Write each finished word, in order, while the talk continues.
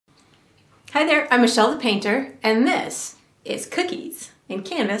Hi there, I'm Michelle the Painter, and this is Cookies in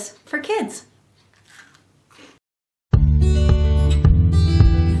Canvas for Kids.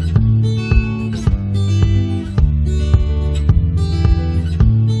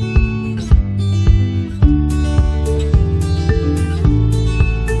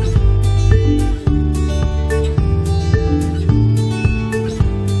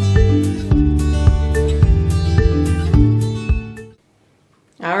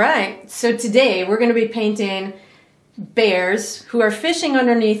 So today we're going to be painting bears who are fishing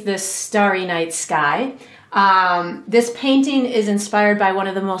underneath this starry night sky. This painting is inspired by one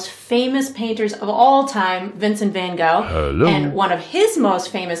of the most famous painters of all time, Vincent Van Gogh. Hello. And one of his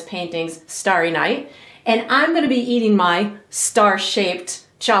most famous paintings, Starry Night. And I'm going to be eating my star-shaped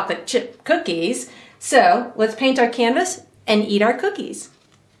chocolate chip cookies. So let's paint our canvas and eat our cookies.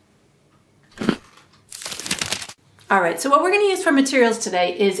 Alright, so what we're going to use for materials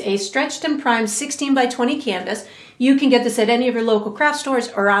today is a stretched and primed 16 by 20 canvas. You can get this at any of your local craft stores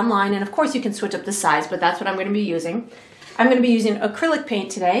or online, and of course you can switch up the size, but that's what I'm going to be using. I'm going to be using acrylic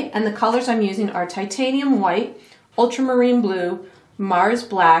paint today, and the colors I'm using are titanium white, ultramarine blue, Mars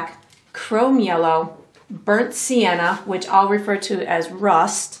black, chrome yellow, burnt sienna, which I'll refer to as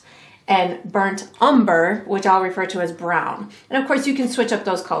rust, and burnt umber, which I'll refer to as brown. And of course you can switch up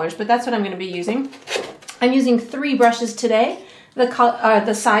those colors, but that's what I'm going to be using. I'm using 3 brushes today.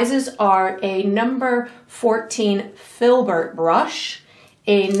 The sizes are a number 14 filbert brush,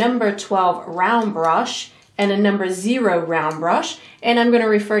 a number 12 round brush, and a number 0 round brush. And I'm going to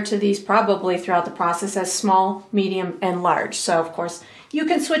refer to these probably throughout the process as small, medium, and large. So of course you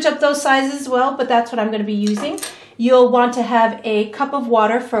can switch up those sizes as well, but that's what I'm going to be using. You'll want to have a cup of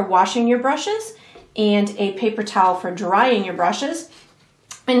water for washing your brushes and a paper towel for drying your brushes.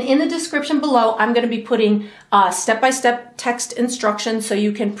 And in the description below, I'm going to be putting step-by-step text instructions so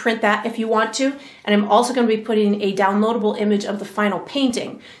you can print that if you want to. And I'm also going to be putting a downloadable image of the final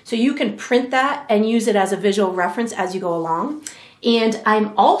painting. So you can print that and use it as a visual reference as you go along. And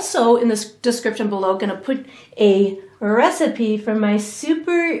I'm also in the description below going to put a recipe for my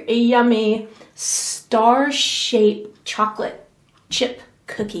super yummy star-shaped chocolate chip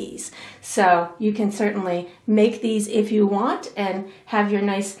cookies. So you can certainly make these if you want and have your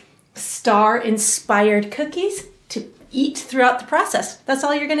nice star-inspired cookies to eat throughout the process. That's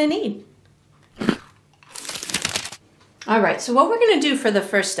all you're going to need. All right, so what we're going to do for the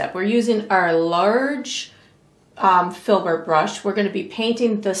first step, we're using our large filbert brush. We're going to be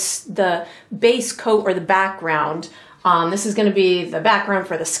painting the base coat or the background. This is going to be the background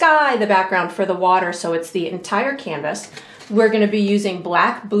for the sky, the background for the water, so it's the entire canvas. We're going to be using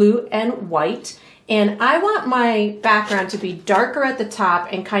black, blue, and white. And I want my background to be darker at the top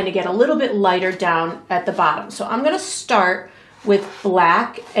and kind of get a little bit lighter down at the bottom. So I'm going to start with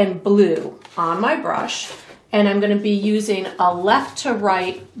black and blue on my brush. And I'm going to be using a left to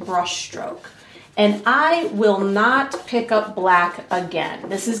right brush stroke. And I will not pick up black again.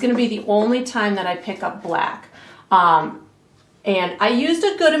 This is going to be the only time that I pick up black. And I used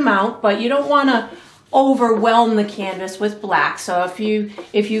a good amount, but you don't want to overwhelm the canvas with black. So if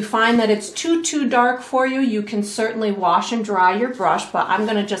you find that it's too dark for you, you can certainly wash and dry your brush, but I'm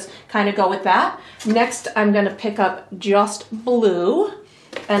going to just kind of go with that. Next, I'm going to pick up just blue,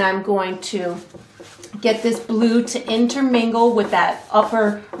 and I'm going to get this blue to intermingle with that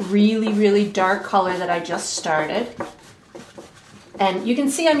upper really dark color that I just started. And you can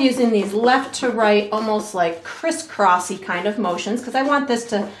see I'm using these left to right, almost like crisscrossy kind of motions, because I want this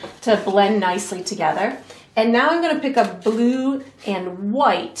to blend nicely together. And now I'm going to pick up blue and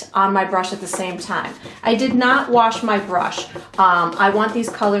white on my brush at the same time. I did not wash my brush. I want these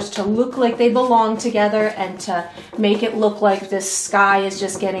colors to look like they belong together and to make it look like this sky is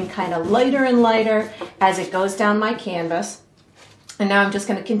just getting kind of lighter and lighter as it goes down my canvas. And now I'm just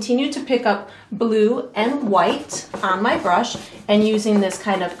going to continue to pick up blue and white on my brush and using this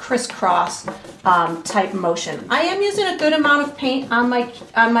kind of crisscross type motion. I am using a good amount of paint on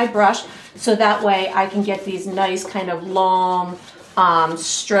my brush so that way I can get these nice kind of long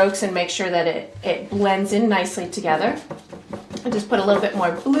strokes and make sure that it blends in nicely together. I just put a little bit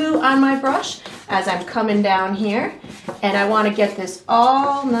more blue on my brush as I'm coming down here, and I want to get this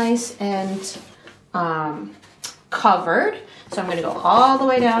all nice and covered. So I'm going to go all the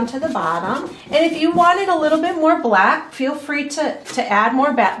way down to the bottom. And if you wanted a little bit more black, feel free to add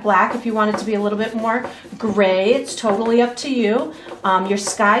more black. If you want it to be a little bit more gray, it's totally up to you. Your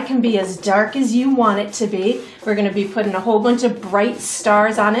sky can be as dark as you want it to be. We're going to be putting a whole bunch of bright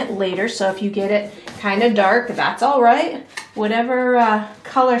stars on it later. So if you get it kind of dark, that's all right. Whatever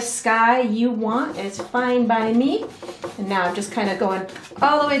color sky you want is fine by me. And now I'm just kind of going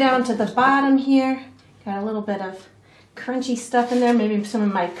all the way down to the bottom here. Got a little bit of crunchy stuff in there. Maybe some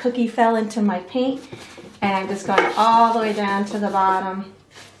of my cookie fell into my paint. And I'm just going all the way down to the bottom.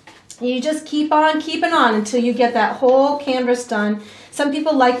 You just keep on keeping on until you get that whole canvas done. Some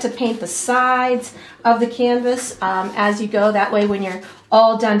people like to paint the sides of the canvas as you go. That way when you're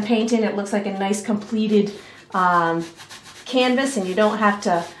all done painting, it looks like a nice completed canvas and you don't have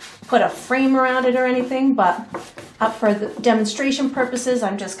to put a frame around it or anything. But up for the demonstration purposes,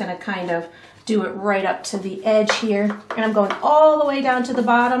 I'm just going to kind of do it right up to the edge here. And I'm going all the way down to the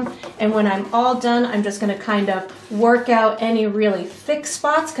bottom. And when I'm all done, I'm just going to kind of work out any really thick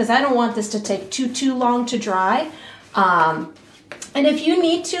spots because I don't want this to take too long to dry. And if you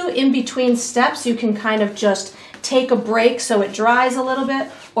need to, in between steps, you can kind of just take a break so it dries a little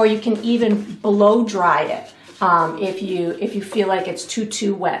bit, or you can even blow dry it if you feel like it's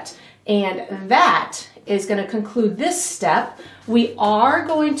too wet. And that is going to conclude this step. We are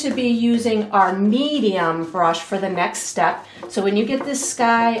going to be using our medium brush for the next step. So when you get this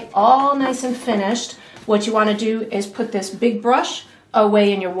sky all nice and finished, what you want to do is put this big brush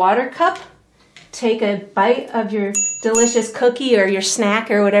away in your water cup, take a bite of your delicious cookie or your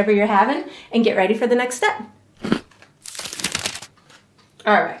snack or whatever you're having, and get ready for the next step.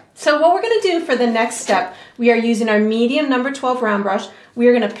 All right, so what we're going to do for the next step, we are using our medium number 12 round brush. We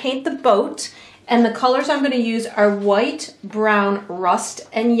are going to paint the boat. And the colors I'm going to use are white, brown, rust,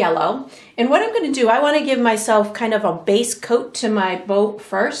 and yellow. And what I'm going to do, I want to give myself kind of a base coat to my boat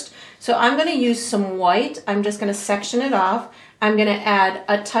first. So I'm going to use some white. I'm just going to section it off. I'm going to add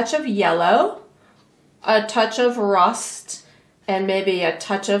a touch of yellow, a touch of rust, and maybe a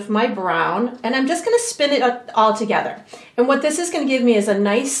touch of my brown. And I'm just going to spin it all together. And what this is going to give me is a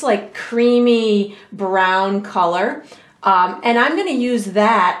nice, like, creamy brown color. And I'm going to use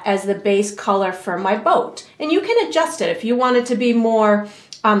that as the base color for my boat. And you can adjust it. If you want it to be more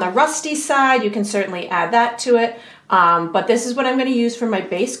on the rusty side, you can certainly add that to it. But this is what I'm going to use for my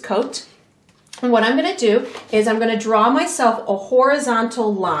base coat. And what I'm going to do is I'm going to draw myself a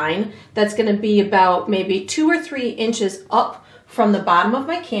horizontal line that's going to be about maybe 2 or 3 inches up from the bottom of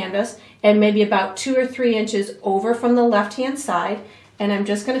my canvas and maybe about 2 or 3 inches over from the left-hand side. And I'm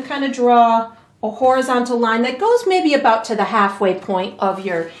just going to kind of draw a horizontal line that goes maybe about to the halfway point of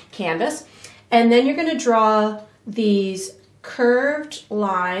your canvas. And then you're going to draw these curved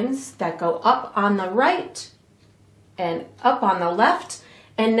lines that go up on the right and up on the left.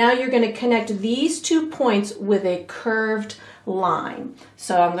 And now you're going to connect these 2 points with a curved line.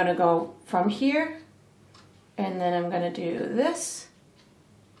 So I'm going to go from here, and then I'm going to do this,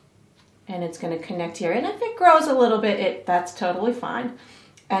 and it's going to connect here. And if it grows a little bit, that's totally fine.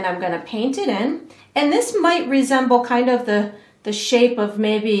 And I'm going to paint it in. And this might resemble kind of the shape of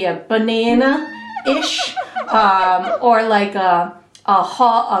maybe a banana-ish, or like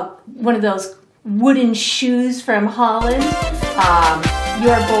one of those wooden shoes from Holland.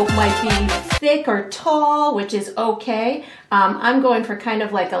 Your boat might be thick or tall, which is okay. I'm going for kind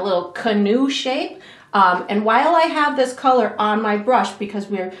of like a little canoe shape. And while I have this color on my brush, because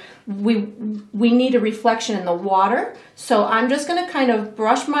we need a reflection in the water, so I'm just going to kind of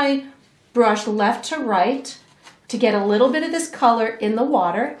brush my brush left to right to get a little bit of this color in the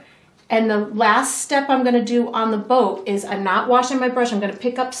water. And the last step I'm going to do on the boat is I'm not washing my brush. I'm going to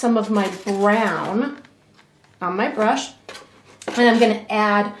pick up some of my brown on my brush, and I'm going to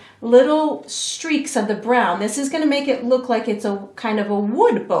add little streaks of the brown. This is going to make it look like it's a kind of a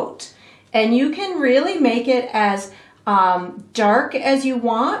wood boat. And you can really make it as dark as you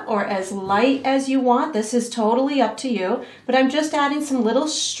want or as light as you want. This is totally up to you. But I'm just adding some little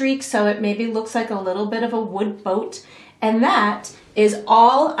streaks so it maybe looks like a little bit of a wood boat. And that is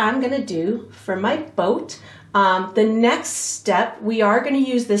all I'm going to do for my boat. The next step, we are going to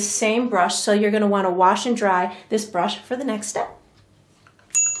use this same brush, so you're going to want to wash and dry this brush for the next step.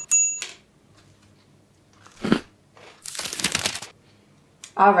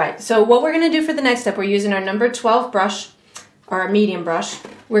 All right, so what we're going to do for the next step, we're using our number 12 brush, or our medium brush.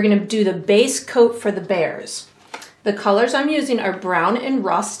 We're going to do the base coat for the bears. The colors I'm using are brown and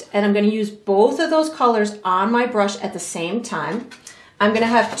rust, and I'm going to use both of those colors on my brush at the same time. I'm going to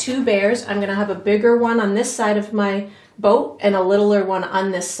have 2 bears. I'm going to have a bigger one on this side of my boat and a littler one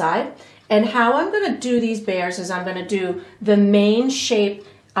on this side. And how I'm going to do these bears is I'm going to do the main shape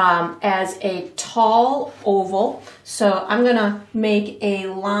as a tall oval. So I'm going to make a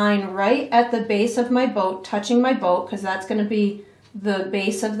line right at the base of my boat, touching my boat, because that's going to be the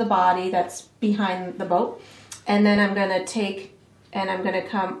base of the body that's behind the boat. And then I'm going to take and I'm going to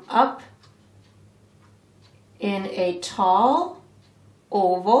come up in a tall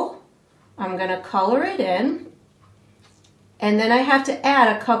oval. I'm going to color it in. And then I have to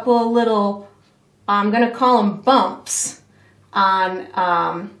add a couple of little, I'm going to call them bumps on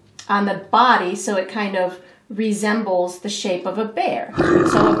the body so it kind of resembles the shape of a bear.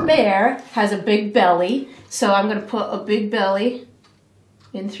 So a bear has a big belly, so I'm going to put a big belly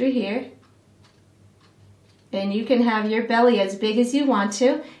in through here. And you can have your belly as big as you want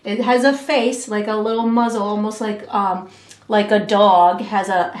to. It has a face, like a little muzzle, almost like a dog has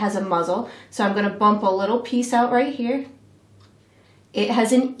a muzzle. So I'm going to bump a little piece out right here. It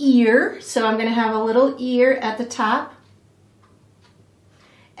has an ear, so I'm going to have a little ear at the top.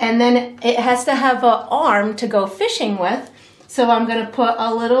 And then it has to have an arm to go fishing with. So I'm going to put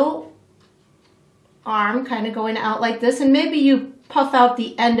a little arm kind of going out like this. And maybe you puff out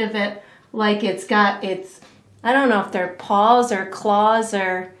the end of it like it's got its, I don't know if they're paws or claws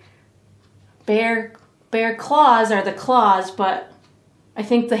or bear claws are the claws, but I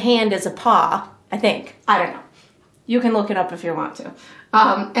think the hand is a paw, I think. I don't know. You can look it up if you want to.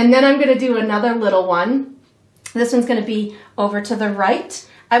 And then I'm going to do another little one. This one's going to be over to the right.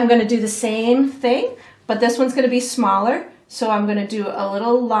 I'm going to do the same thing, but this one's going to be smaller. So I'm going to do a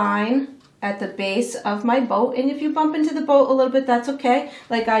little line at the base of my boat. And if you bump into the boat a little bit, that's okay.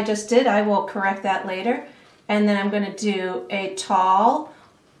 Like I just did, I will correct that later. And then I'm going to do a tall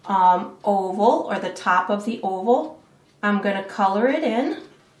oval, or the top of the oval. I'm going to color it in.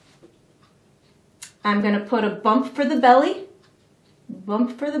 I'm going to put a bump for the belly.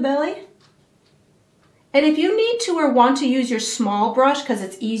 Bump for the belly. And if you need to or want to use your small brush because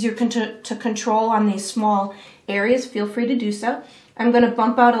it's easier to control on these small areas, feel free to do so. I'm going to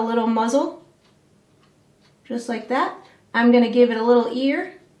bump out a little muzzle, just like that. I'm going to give it a little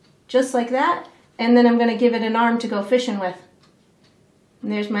ear, just like that. And then I'm going to give it an arm to go fishing with.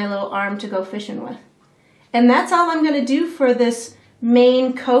 And there's my little arm to go fishing with. And that's all I'm going to do for this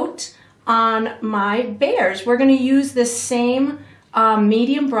main coat on my bears. We're going to use this same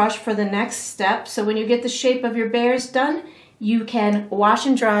medium brush for the next step. So when you get the shape of your bears done, you can wash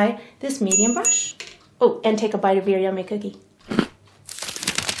and dry this medium brush. Oh, and take a bite of your yummy cookie.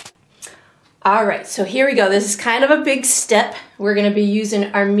 All right, so here we go. This is kind of a big step. We're going to be using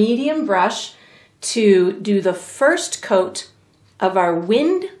our medium brush to do the first coat of our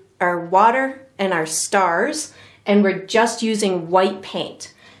wind, our water, and our stars. And we're just using white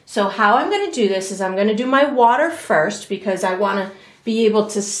paint. So how I'm going to do this is I'm going to do my water first because I want to be able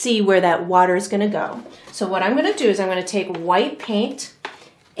to see where that water is going to go. So what I'm going to do is I'm going to take white paint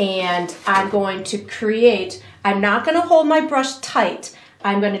and I'm going to create, I'm not going to hold my brush tight.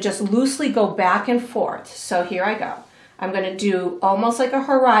 I'm going to just loosely go back and forth. So here I go. I'm going to do almost like a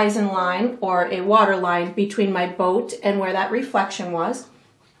horizon line or a water line between my boat and where that reflection was.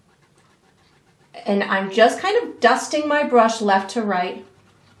 And I'm just kind of dusting my brush left to right.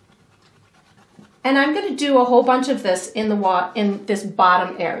 And I'm going to do a whole bunch of this in this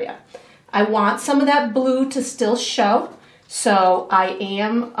bottom area. I want some of that blue to still show, so I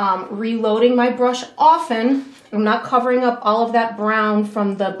am reloading my brush often. I'm not covering up all of that brown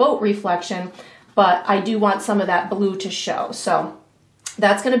from the boat reflection, but I do want some of that blue to show. So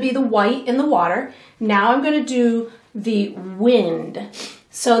that's going to be the white in the water. Now I'm going to do the wind.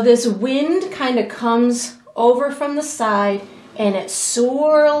 So this wind kind of comes over from the side and it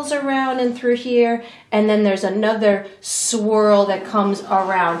swirls around and through here, and then there's another swirl that comes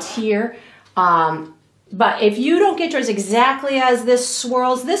around here. But if you don't get yours exactly as this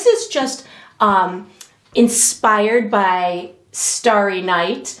swirls, this is just inspired by Starry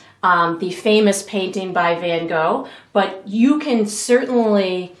Night, the famous painting by Van Gogh, but you can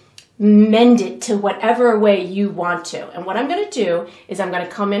certainly mend it to whatever way you want to. And what I'm going to do is I'm going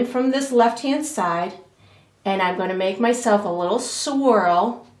to come in from this left-hand side, and I'm going to make myself a little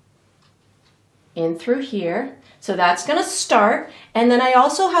swirl in through here. So that's going to start. And then I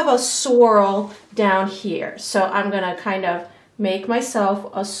also have a swirl down here. So I'm going to kind of make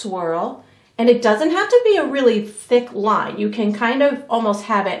myself a swirl. And it doesn't have to be a really thick line. You can kind of almost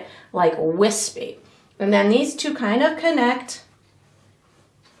have it like wispy. And then these two kind of connect.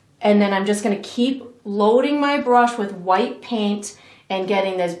 And then I'm just going to keep loading my brush with white paint and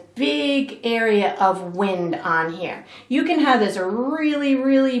getting this big area of wind on here. You can have this really,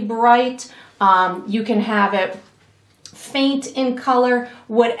 really bright. You can have it faint in color,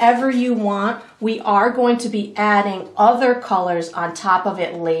 whatever you want. We are going to be adding other colors on top of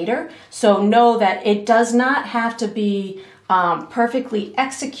it later. So know that it does not have to be perfectly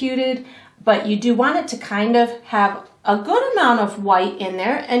executed, but you do want it to kind of have a good amount of white in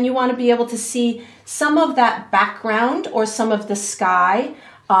there, and you want to be able to see some of that background or some of the sky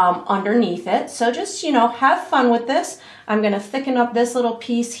underneath it. So just, you know, have fun with this. I'm going to thicken up this little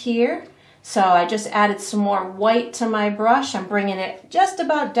piece here So I just added some more white to my brush. I'm bringing it just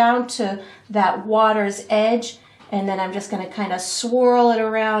about down to that water's edge. And then I'm just going to kind of swirl it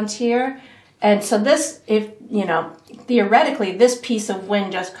around here. And so this, if you know, theoretically, this piece of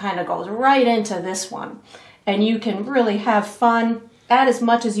wind just kind of goes right into this one. And you can really have fun, add as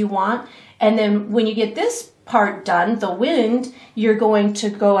much as you want. And then when you get this part done, the wind, you're going to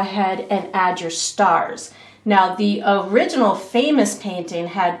go ahead and add your stars. Now, the original famous painting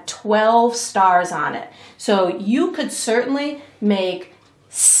had 12 stars on it. So you could certainly make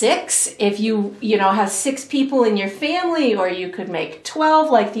 6 if you have 6 people in your family, or you could make 12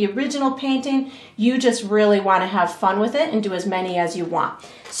 like the original painting. You just really want to have fun with it and do as many as you want.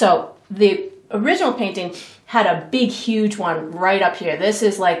 So the original painting had a big, huge one right up here. This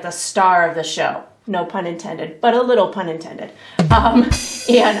is like the star of the show. No pun intended, but a little pun intended.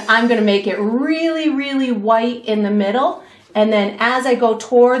 And I'm going to make it really, really white in the middle. And then as I go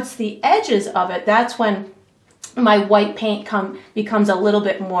towards the edges of it, that's when my white paint becomes a little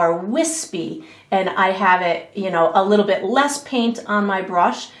bit more wispy. And I have it, a little bit less paint on my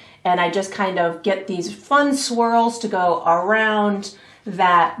brush. And I just kind of get these fun swirls to go around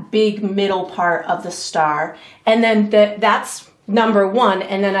that big middle part of the star. And then that's number 1,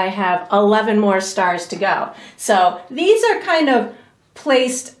 and then I have 11 more stars to go. So these are kind of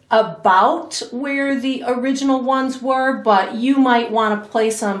placed about where the original ones were, but you might want to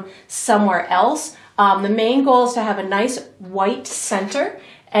place them somewhere else. The main goal is to have a nice white center,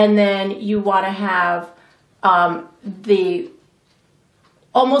 and then you want to have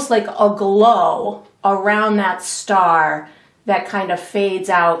almost like a glow around that star that kind of fades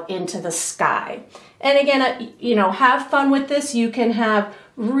out into the sky. And again, have fun with this. You can have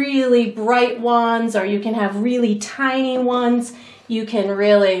really bright ones, or you can have really tiny ones. You can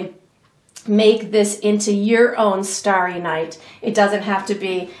really make this into your own starry night. It doesn't have to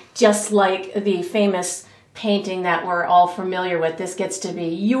be just like the famous painting that we're all familiar with. This gets to be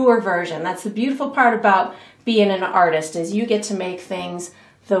your version. That's the beautiful part about being an artist, is you get to make things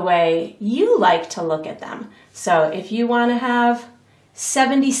the way you like to look at them. So if you want to have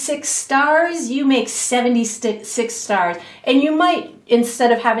 76 stars, you make 76 stars. And you might,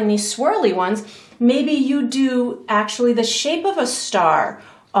 instead of having these swirly ones, maybe you do actually the shape of a star,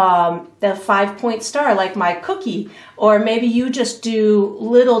 the 5-point star like my cookie. Or maybe you just do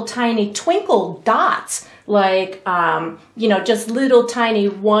little tiny twinkle dots, like, just little tiny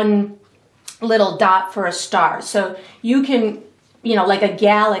one little dot for a star. So you can, like a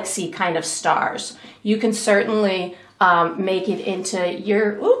galaxy kind of stars. You can certainly make it into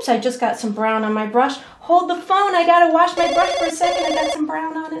your, oops, I just got some brown on my brush. Hold the phone, I gotta wash my brush for a second, I got some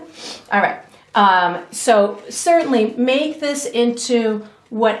brown on it. All right, so certainly make this into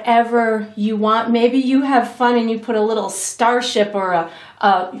whatever you want. Maybe you have fun and you put a little starship or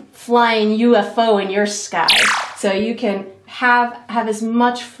a flying UFO in your sky. So you can have as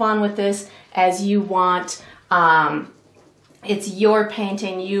much fun with this as you want. It's your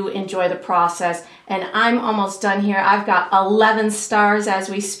painting, you enjoy the process, and I'm almost done here. I've got 11 stars as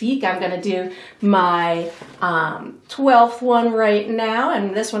we speak. I'm going to do my 12th one right now,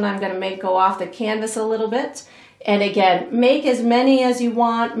 and this one I'm going to make go off the canvas a little bit. And again, make as many as you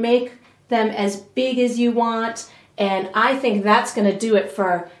want, make them as big as you want, and I think that's going to do it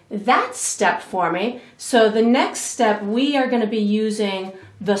for that step for me. So the next step, we are going to be using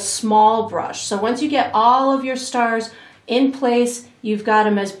the small brush. So once you get all of your stars in place, you've got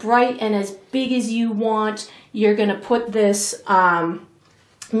them as bright and as big as you want, you're going to put this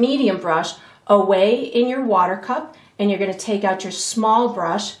medium brush away in your water cup, and you're going to take out your small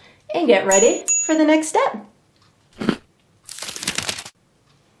brush and get ready for the next step.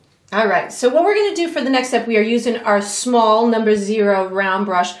 All right, so what we're going to do for the next step, we are using our small number 0 round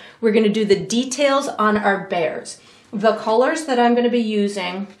brush. We're going to do the details on our bears. The colors that I'm going to be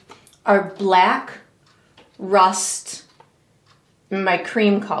using are black, rust, my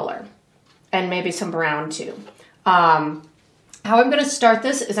cream color, and maybe some brown too. How I'm going to start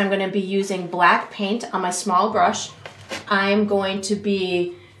this is I'm going to be using black paint on my small brush. I'm going to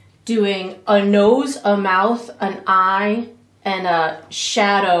be doing a nose, a mouth, an eye, and a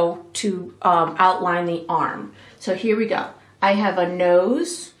shadow to outline the arm. So here we go. I have a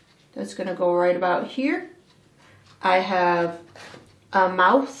nose that's going to go right about here. I have a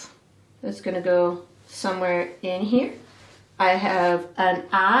mouth that's going to go somewhere in here. I have an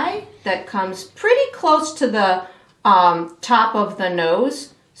eye that comes pretty close to the top of the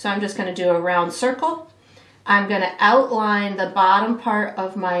nose. So I'm just going to do a round circle. I'm going to outline the bottom part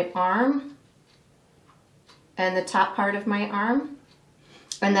of my arm and the top part of my arm.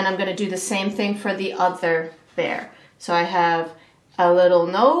 And then I'm going to do the same thing for the other bear. So I have a little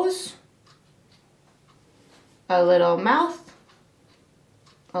nose, a little mouth,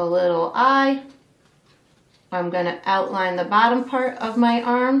 a little eye. I'm going to outline the bottom part of my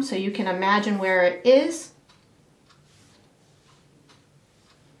arm so you can imagine where it is.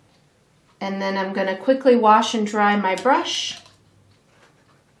 And then I'm going to quickly wash and dry my brush.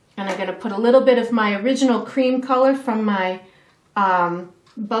 And I'm going to put a little bit of my original cream color from my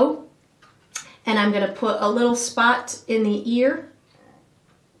boat. And I'm going to put a little spot in the ear.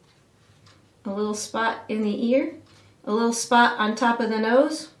 A little spot in the ear. A little spot on top of the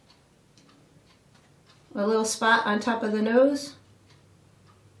nose. A little spot on top of the nose.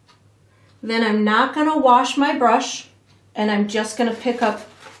 Then I'm not going to wash my brush, and I'm just going to pick up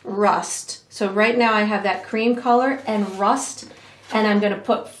rust. So right now I have that cream color and rust, and I'm going to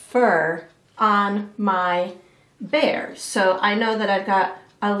put fur on my bear. So I know that I've got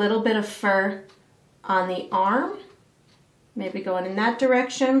a little bit of fur on the arm, maybe going in that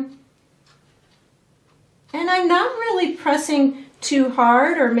direction. And I'm not really pressing too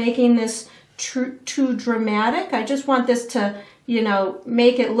hard or making this too dramatic. I just want this to, you know,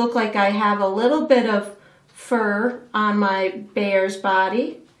 make it look like I have a little bit of fur on my bear's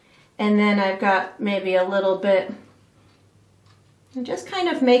body. And then I've got maybe a little bit, I'm just kind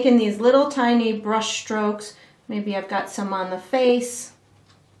of making these little tiny brush strokes. Maybe I've got some on the face.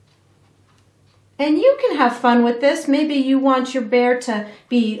 And you can have fun with this. Maybe you want your bear to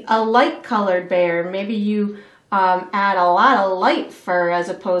be a light colored bear. Maybe you add a lot of light fur as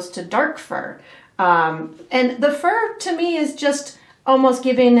opposed to dark fur. And the fur to me is just almost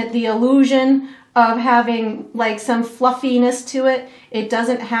giving it the illusion of having like some fluffiness to it. It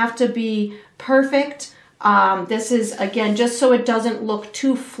doesn't have to be perfect. This is, again, just so it doesn't look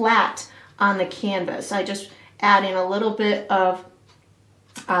too flat on the canvas. I just add in a little bit of,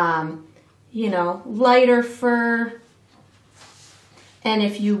 you know, lighter fur. And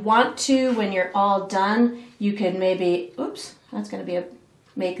if you want to, when you're all done, you could maybe, oops, that's going to be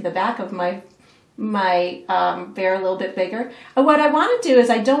make the back of my bear a little bit bigger. And what I want to do is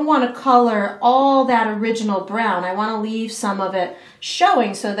I don't want to color all that original brown. I want to leave some of it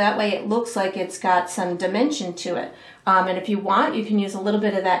showing so that way it looks like it's got some dimension to it. And if you want, you can use a little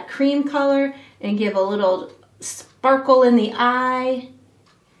bit of that cream color and give a little sparkle in the eye.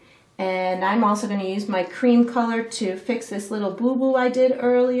 And I'm also going to use my cream color to fix this little boo-boo I did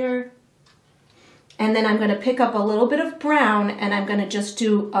earlier. And then I'm going to pick up a little bit of brown and I'm going to just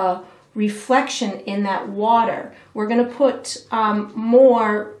do a reflection in that water. We're going to put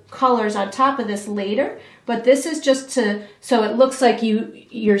more colors on top of this later, but this is just to, so it looks like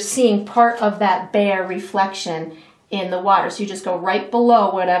you're seeing part of that bear reflection in the water. So you just go right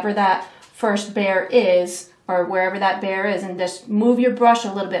below whatever that first bear is, or wherever that bear is, and just move your brush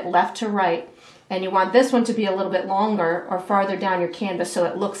a little bit left to right. And you want this one to be a little bit longer or farther down your canvas so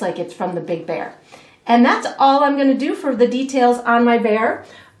it looks like it's from the big bear. And that's all I'm going to do for the details on my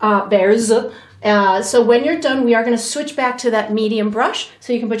bears. So when you're done, we are going to switch back to that medium brush.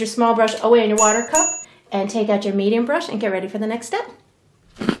 So you can put your small brush away in your water cup and take out your medium brush and get ready for the next step.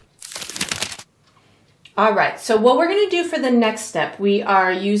 All right, so what we're going to do for the next step, we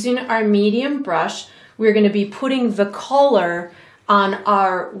are using our medium brush. We're going to be putting the color on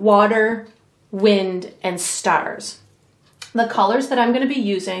our water, wind, and stars. The colors that I'm going to be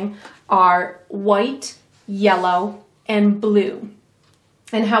using are white, yellow, and blue.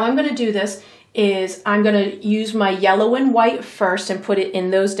 And how I'm going to do this is I'm going to use my yellow and white first and put it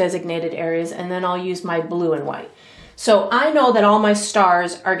in those designated areas, and then I'll use my blue and white. So I know that all my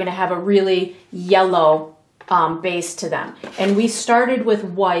stars are going to have a really yellow base to them. And we started with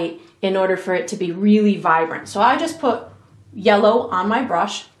white in order for it to be really vibrant. So I just put yellow on my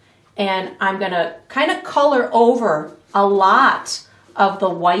brush, and I'm going to kind of color over a lot of the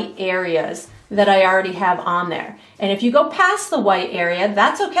white areas that I already have on there. And if you go past the white area,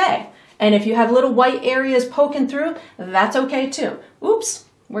 that's okay. And if you have little white areas poking through, that's okay too. Oops,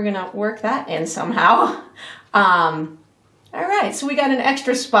 we're gonna work that in somehow. All right, so we got an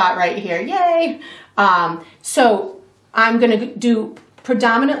extra spot right here, yay. So I'm gonna do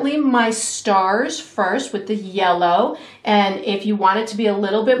predominantly my stars first with the yellow, and if you want it to be a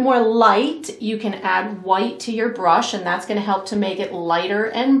little bit more light, you can add white to your brush, and that's going to help to make it lighter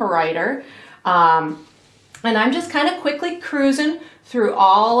and brighter. And I'm just kind of quickly cruising through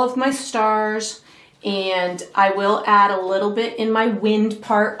all of my stars, and I will add a little bit in my wind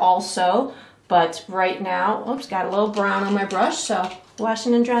part also, but right now, oops, got a little brown on my brush, so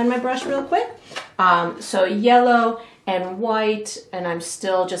washing and drying my brush real quick. So yellow and white, and I'm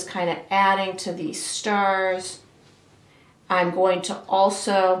still just kind of adding to these stars. I'm going to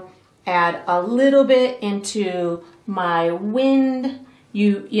also add a little bit into my wind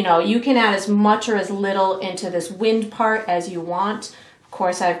You know, you can add as much or as little into this wind part as you want. Of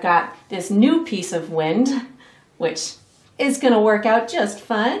course, I've got this new piece of wind, which is going to work out just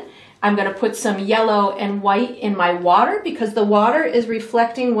fine. I'm going to put some yellow and white in my water because the water is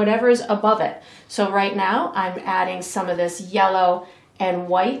reflecting whatever's above it. So right now I'm adding some of this yellow and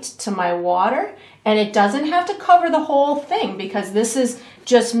white to my water, and it doesn't have to cover the whole thing because this is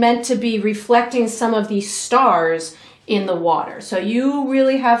just meant to be reflecting some of these stars in the water. So you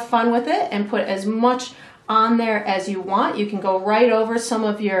really have fun with it and put as much on there as you want. You can go right over some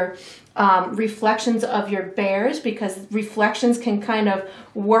of your reflections of your bears because reflections can kind of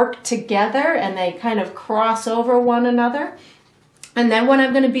work together and they kind of cross over one another. And then what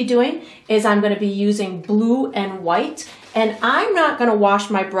I'm going to be doing is I'm going to be using blue and white, and I'm not going to wash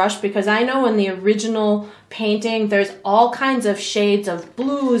my brush because I know in the original painting there's all kinds of shades of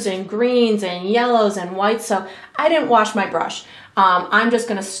blues and greens and yellows and whites, so I didn't wash my brush. I'm just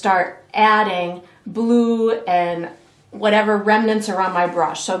going to start adding blue and whatever remnants are on my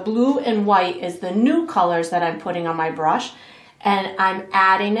brush. So blue and white is the new colors that I'm putting on my brush, and I'm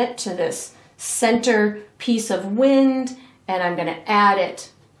adding it to this center piece of wind, and I'm going to add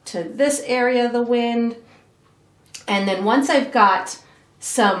it to this area of the wind. And then once I've got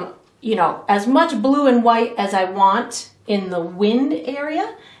some, you know, as much blue and white as I want in the wind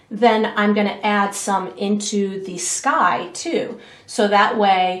area, then I'm going to add some into the sky too. So that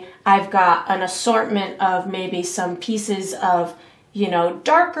way I've got an assortment of maybe some pieces of, you know,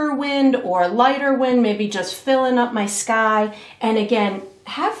 darker wind or lighter wind, maybe just filling up my sky. And again,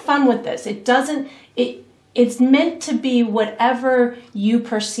 have fun with this. It's meant to be whatever you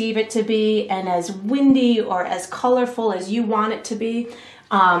perceive it to be and as windy or as colorful as you want it to be.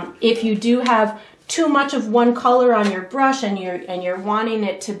 If you do have too much of one color on your brush and you're wanting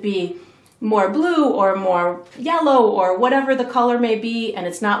it to be more blue or more yellow or whatever the color may be and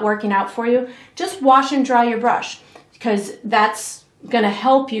it's not working out for you, just wash and dry your brush because that's going to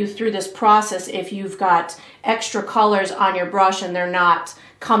help you through this process. If you've got extra colors on your brush and they're not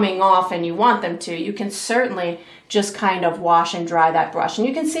coming off and you want them to, you can certainly just kind of wash and dry that brush. And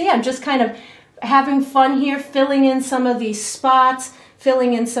you can see I'm just kind of having fun here, filling in some of these spots,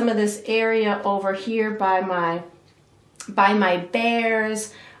 filling in some of this area over here by my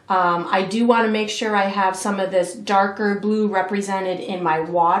bears. I do want to make sure I have some of this darker blue represented in my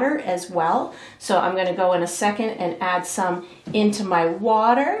water as well. So I'm going to go in a second and add some into my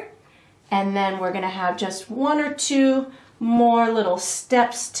water. And then we're going to have just one or two more little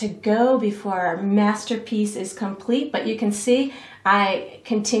steps to go before our masterpiece is complete. But you can see I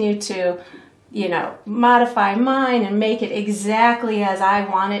continue to, you know, modify mine and make it exactly as I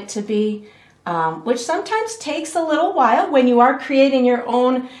want it to be, which sometimes takes a little while. When you are creating your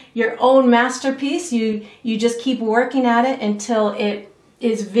own masterpiece, you just keep working at it until it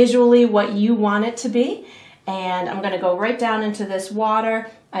is visually what you want it to be. And I'm going to go right down into this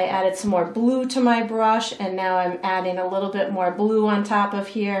water. I added some more blue to my brush, and now I'm adding a little bit more blue on top of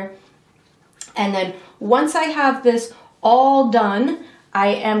here. And then once I have this all done, I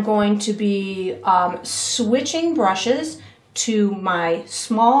am going to be switching brushes to my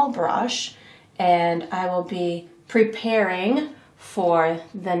small brush, and I will be preparing for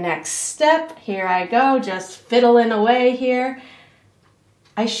the next step. Here I go, just fiddling away here.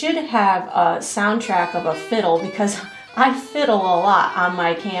 I should have a soundtrack of a fiddle because I fiddle a lot on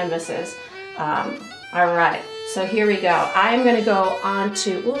my canvases. All right, so here we go. I'm going to go on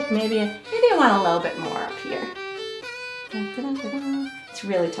to, maybe I want a little bit more up here. It's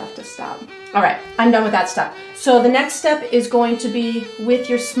really tough to stop. All right, I'm done with that step. So the next step is going to be with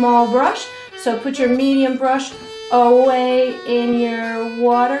your small brush. So put your medium brush away in your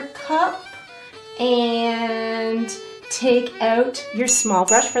water cup and take out your small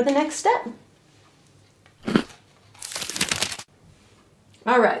brush for the next step.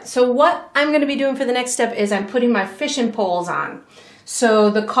 All right, so what I'm going to be doing for the next step is I'm putting my fishing poles on.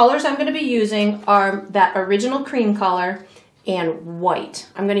 So the colors I'm going to be using are that original cream color and white.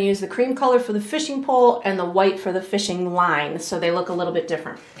 I'm going to use the cream color for the fishing pole and the white for the fishing line, so they look a little bit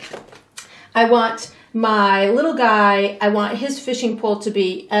different. I want my little guy, I want his fishing pole to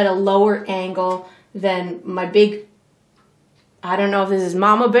be at a lower angle than my big, I don't know if this is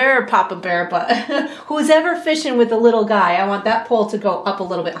Mama Bear or Papa Bear, but who's ever fishing with the little guy, I want that pole to go up a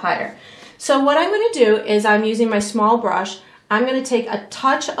little bit higher. So what I'm going to do is I'm using my small brush. I'm going to take a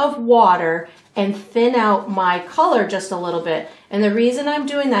touch of water and thin out my color just a little bit. And the reason I'm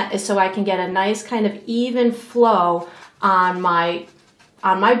doing that is so I can get a nice kind of even flow on my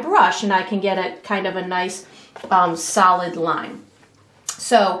brush, and I can get a kind of a nice solid line.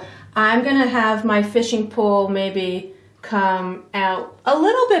 So I'm going to have my fishing pole maybe come out a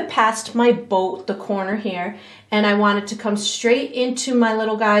little bit past my boat, the corner here, and I want it to come straight into my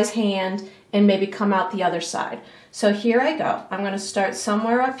little guy's hand and maybe come out the other side. So here I go. I'm going to start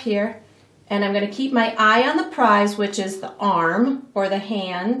somewhere up here, and I'm going to keep my eye on the prize, which is the arm or the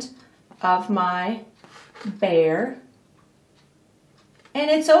hand of my bear. And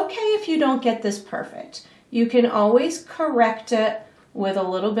it's okay if you don't get this perfect. You can always correct it with a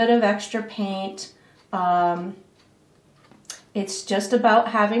little bit of extra paint. It's just about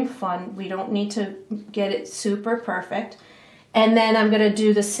having fun. We don't need to get it super perfect. And then I'm going to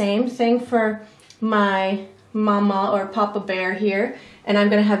do the same thing for my mama or papa bear here. And I'm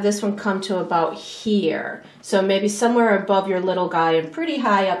going to have this one come to about here. So maybe somewhere above your little guy and pretty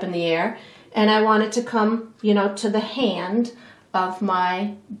high up in the air. And I want it to come, you know, to the hand of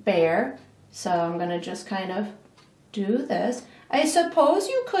my bear. So I'm going to just kind of do this. I suppose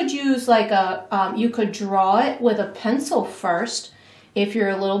you could use like a, you could draw it with a pencil first if you're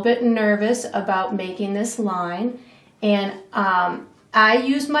a little bit nervous about making this line. And I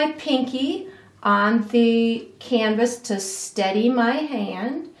use my pinky on the canvas to steady my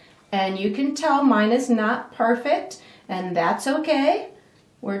hand. And you can tell mine is not perfect, and that's okay.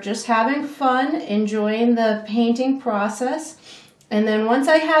 We're just having fun, enjoying the painting process. And then once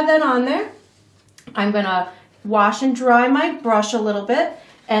I have that on there, I'm going to wash and dry my brush a little bit,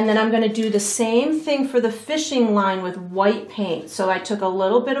 and then I'm going to do the same thing for the fishing line with white paint. So I took a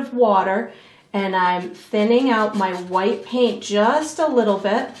little bit of water and I'm thinning out my white paint just a little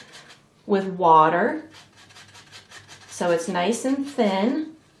bit with water so it's nice and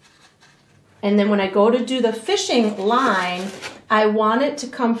thin. And then when I go to do the fishing line, I want it to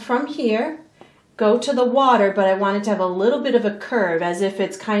come from here, go to the water, but I want it to have a little bit of a curve as if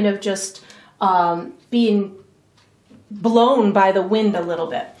it's kind of just being blown by the wind a little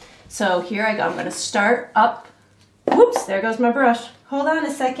bit. So here I go. I'm going to start up. Whoops, there goes my brush. Hold on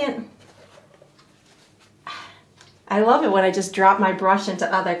a second. I love it when I just drop my brush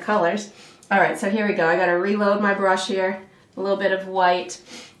into other colors. All right, so here we go. I got to reload my brush here. A little bit of white.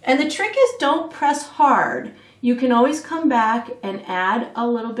 And the trick is don't press hard. You can always come back and add a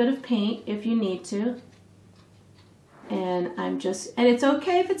little bit of paint if you need to. And and it's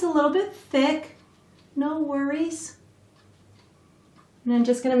okay if it's a little bit thick. No worries. And I'm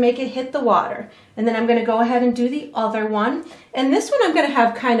just going to make it hit the water. And then I'm going to go ahead and do the other one. And this one I'm going to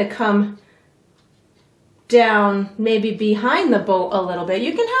have kind of come down maybe behind the boat a little bit.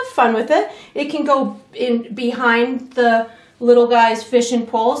 You can have fun with it. It can go in behind the little guy's fishing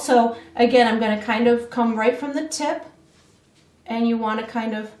pole. So again, I'm going to kind of come right from the tip. And you want to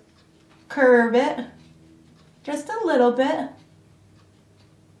kind of curve it just a little bit.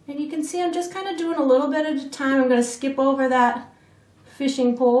 And you can see I'm just kind of doing a little bit at a time. I'm going to skip over that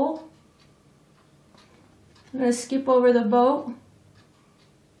fishing pole. I'm going to skip over the boat.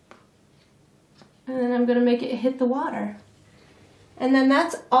 And then I'm going to make it hit the water. And then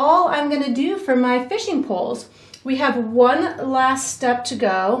that's all I'm going to do for my fishing poles. We have one last step to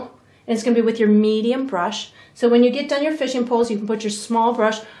go. And it's going to be with your medium brush. So when you get done your fishing poles, you can put your small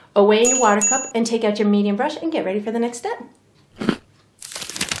brush away in your water cup and take out your medium brush and get ready for the next step.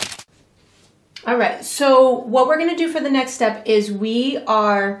 All right, so what we're going to do for the next step is we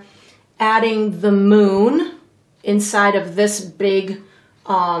are adding the moon inside of this big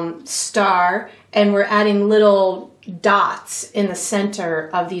star, and we're adding little dots in the center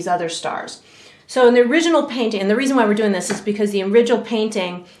of these other stars. So in the original painting, and the reason why we're doing this is because the original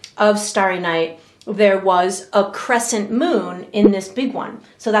painting of Starry Night, there was a crescent moon in this big one.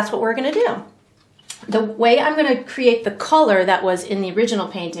 So that's what we're going to do. The way I'm going to create the color that was in the original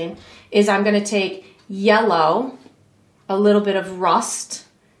painting is I'm going to take yellow, a little bit of rust,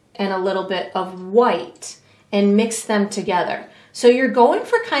 and a little bit of white and mix them together. So you're going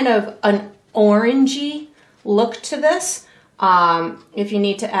for kind of an orangey look to this. If you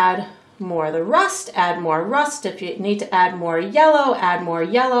need to add more of the rust, add more rust. If you need to add more yellow, add more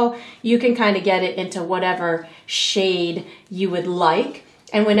yellow. You can kind of get it into whatever shade you would like.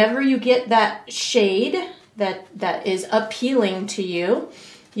 And whenever you get that shade that is appealing to you,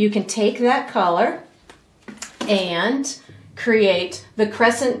 you can take that color and create the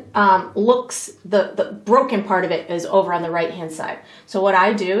crescent looks, the broken part of it is over on the right hand side. So what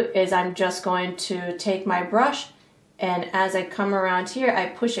I do is I'm just going to take my brush, and as I come around here, I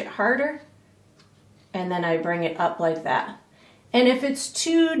push it harder, and then I bring it up like that. And if it's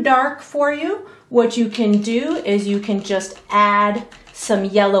too dark for you, what you can do is you can just add some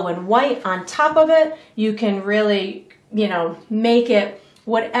yellow and white on top of it. You can really, you know, make it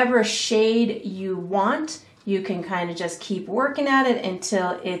whatever shade you want. You can kind of just keep working at it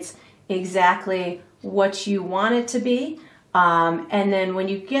until it's exactly what you want it to be. And then when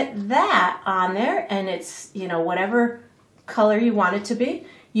you get that on there and it's, you know, whatever color you want it to be,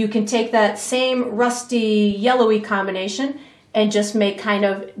 you can take that same rusty yellowy combination and just make kind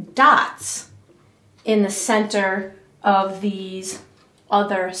of dots in the center of these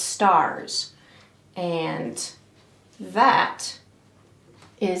other stars. And that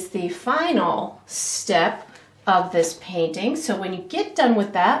is the final step of this painting. So when you get done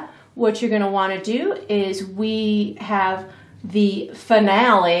with that, what you're going to want to do is we have the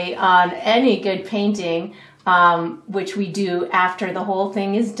finale on any good painting, which we do after the whole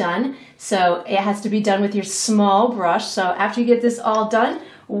thing is done. So it has to be done with your small brush. So after you get this all done,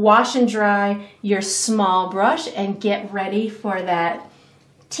 wash and dry your small brush and get ready for that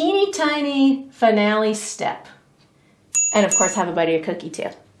teeny tiny finale step. And of course, have a bite of your cookie too.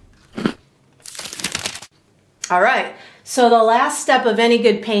 All right, so the last step of any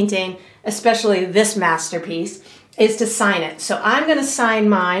good painting, especially this masterpiece, is to sign it. So I'm gonna sign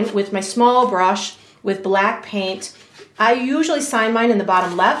mine with my small brush with black paint. I usually sign mine in the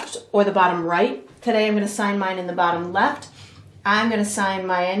bottom left or the bottom right. Today I'm gonna sign mine in the bottom left. I'm gonna sign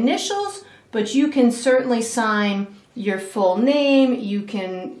my initials, but you can certainly sign your full name, you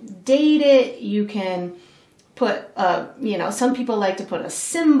can date it, you can put a, you know, some people like to put a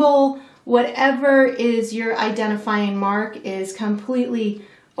symbol. Whatever is your identifying mark is completely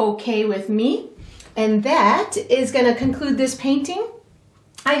okay with me. And that is going to conclude this painting.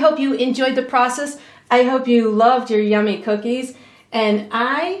 I hope you enjoyed the process. I hope you loved your yummy cookies. And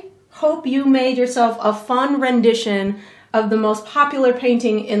I hope you made yourself a fun rendition of the most popular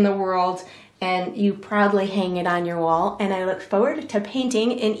painting in the world. And you proudly hang it on your wall. And I look forward to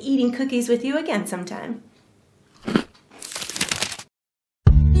painting and eating cookies with you again sometime.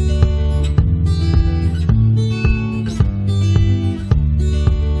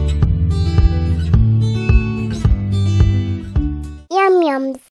 Yum yums.